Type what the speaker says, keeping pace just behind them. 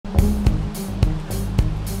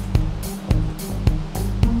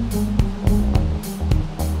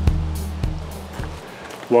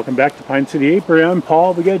Welcome back to Pine City Apiary. I'm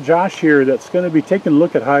Paul. We got Josh here that's going to be taking a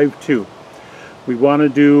look at Hive 2. We want to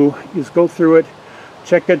do is go through it,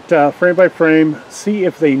 check it frame by frame, see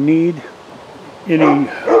if they need any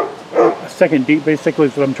second deep, basically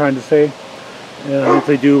is what I'm trying to say. And if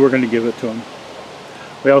they do, we're going to give it to them.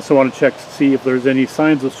 We also want to check to see if there's any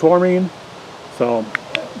signs of swarming. So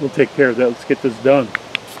we'll take care of that. Let's get this done.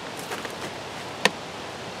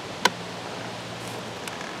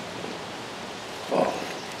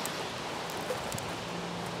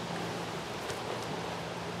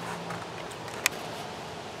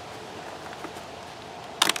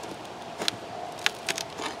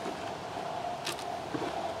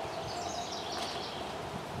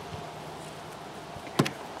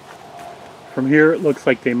 From here, it looks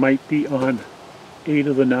like they might be on 8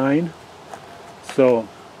 of the 9. So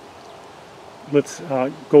let's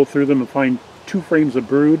go through them and find 2 frames of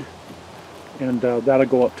brood, and that'll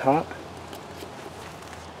go up top.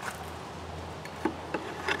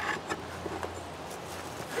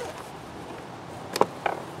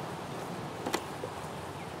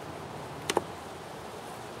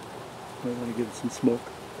 I want to give it some smoke.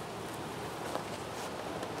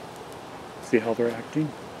 See how they're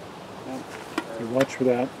acting. Okay, watch for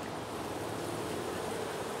that.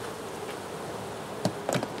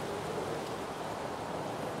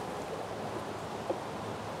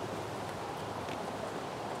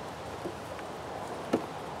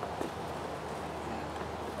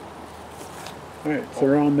 Alright, so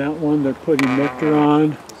they're on that one. They're putting nectar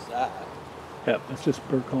on. What's that? Yep, that's just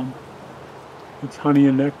burcomb. It's honey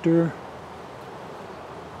and nectar.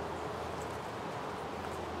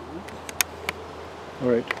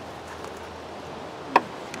 Alright.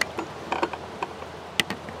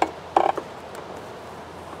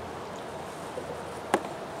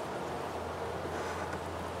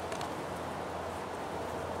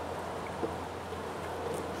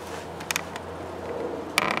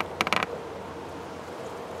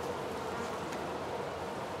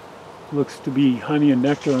 Looks to be honey and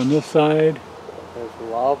nectar on this side.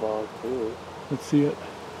 There's lava too. Let's see it.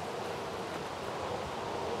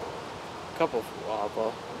 A couple of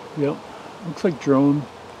lava. Yep. Looks like drone.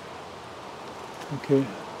 Okay.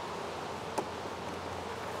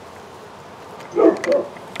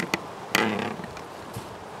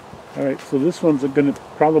 Alright, so this one's going to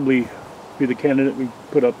probably be the candidate we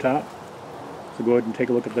put up top. So go ahead and take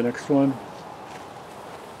a look at the next one.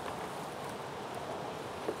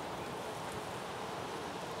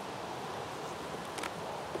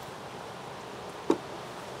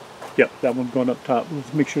 Yep, that one's going up top.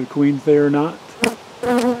 Let's make sure the queen's there or not.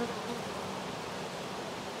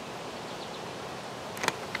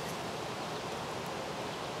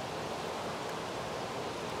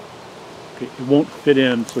 Okay, it won't fit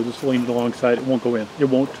in, so just lean it alongside. It won't go in. It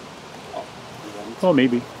won't. Oh,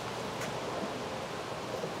 maybe.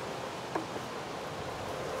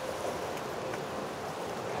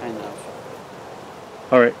 Kind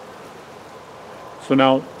of. Alright. So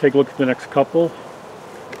now take a look at the next couple.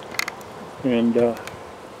 And that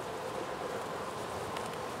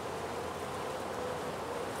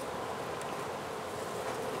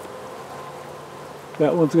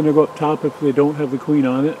one's going to go up top if they don't have the queen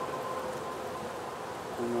on it.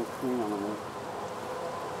 There's no queen on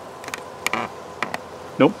it.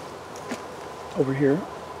 Nope. Over here.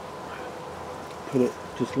 Put it,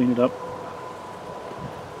 just lean it up.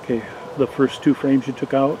 Okay, the first 2 frames you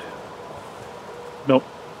took out. Nope,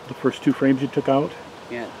 the first 2 frames you took out.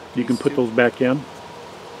 Yeah. You can put those back in.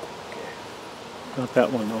 Okay. Not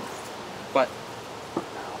that one though. But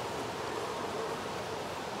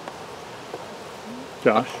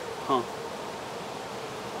Josh. huh.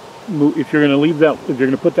 If you're going to leave that, if you're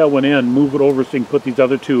going to put that one in, move it over so you can put these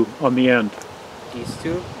other 2 on the end. These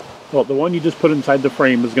 2? Well, the one you just put inside the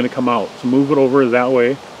frame is going to come out. So move it over that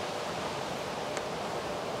way.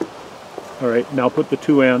 Alright, now put the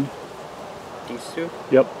 2 in. These 2?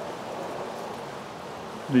 Yep.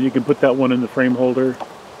 Then you can put that one in the frame holder.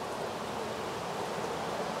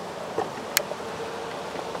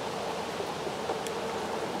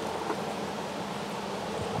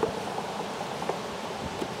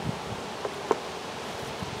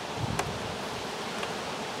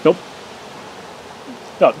 Nope.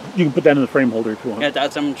 No, you can put that in the frame holder if you want. Yeah,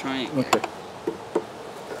 that's what I'm trying. Okay.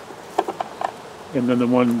 And then the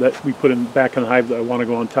one that we put in back in the hive that I want to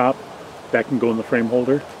go on top, that can go in the frame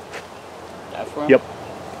holder. That for him? Yep.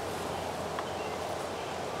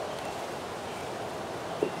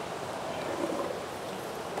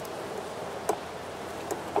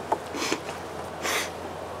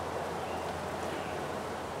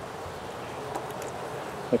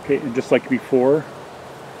 Okay, and just like before,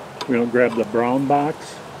 We're going to grab the brown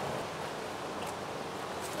box.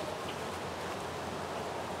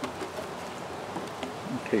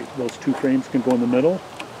 Okay, those two frames can go in the middle.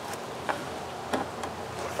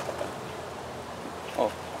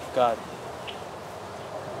 Oh, God.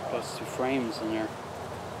 Those two frames in there.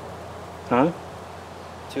 Huh?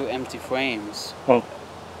 Two empty frames. Oh,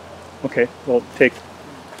 okay. Well, take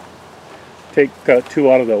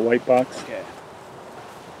two out of the white box. Okay.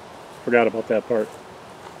 Forgot about that part.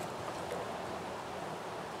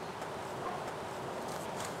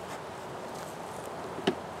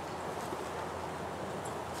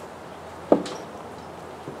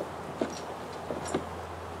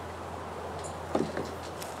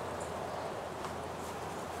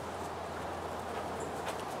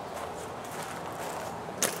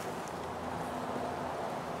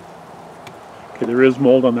 Okay, there is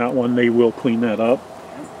mold on that one. They will clean that up.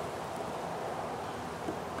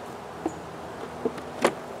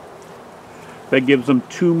 That gives them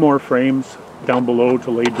two more frames down below to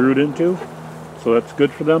lay brood into, so that's good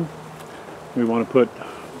for them. We want to put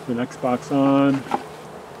the next box on,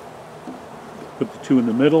 put the two in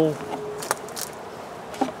the middle.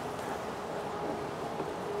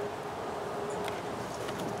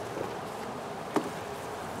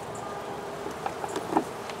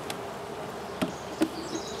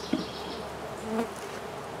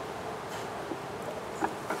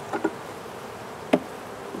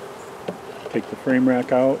 Take the frame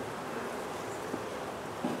rack out.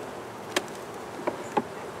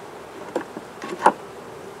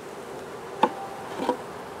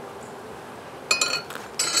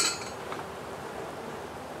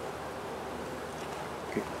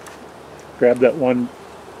 Okay. Grab that one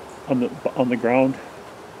on the ground.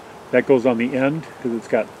 That goes on the end because it's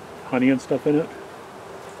got honey and stuff in it.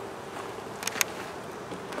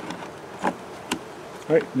 All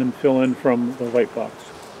right, and then fill in from the white box.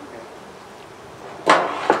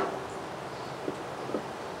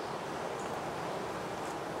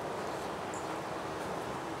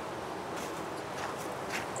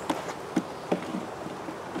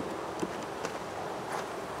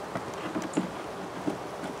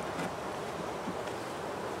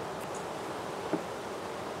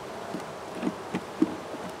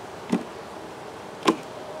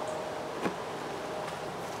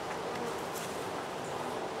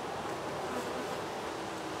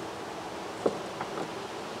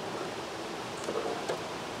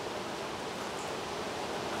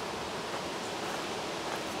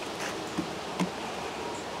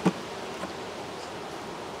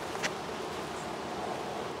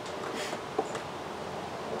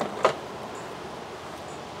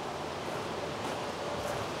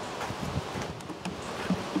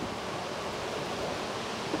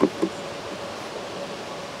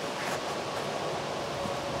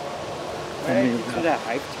 Where did you put that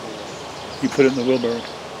hive tool? You put it in the wheelbarrow.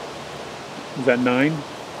 Is that 9?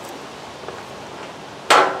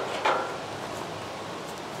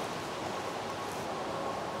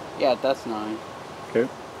 Yeah, that's 9. Okay.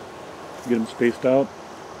 Get them spaced out.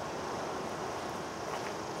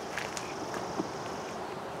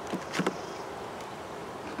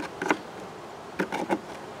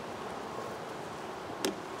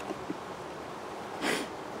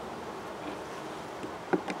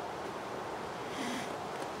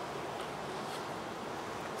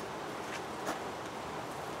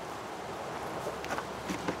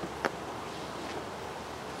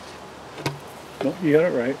 Nope, you got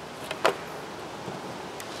it right.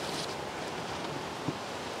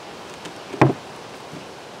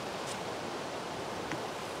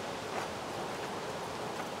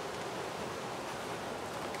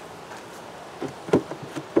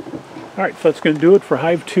 Alright, so that's going to do it for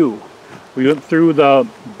Hive 2. We went through the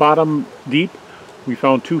bottom deep. We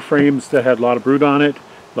found 2 frames that had a lot of brood on it,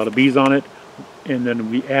 a lot of bees on it, and then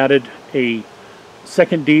we added a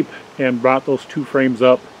second deep and brought those 2 frames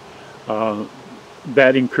up.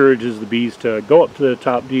 That encourages the bees to go up to the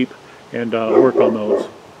top deep and work on those.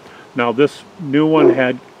 Now this new one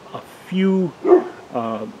had a few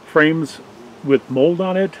frames with mold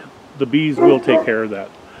on it. The bees will take care of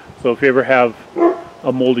that. So if you ever have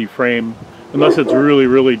a moldy frame, unless it's really,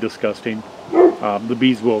 really disgusting, the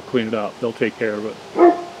bees will clean it up. They'll take care of it.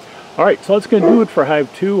 Alright, so that's going to do it for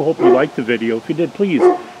Hive 2. Hope you liked the video. If you did, please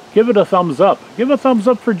give it a thumbs up. Give a thumbs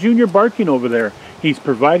up for Junior barking over there. He's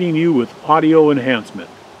providing you with audio enhancement.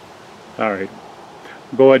 Alright,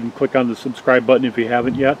 go ahead and click on the subscribe button if you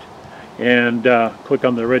haven't yet, and click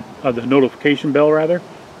on the the notification bell rather,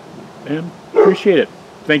 and appreciate it.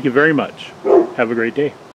 Thank you very much. Have a great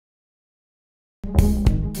day.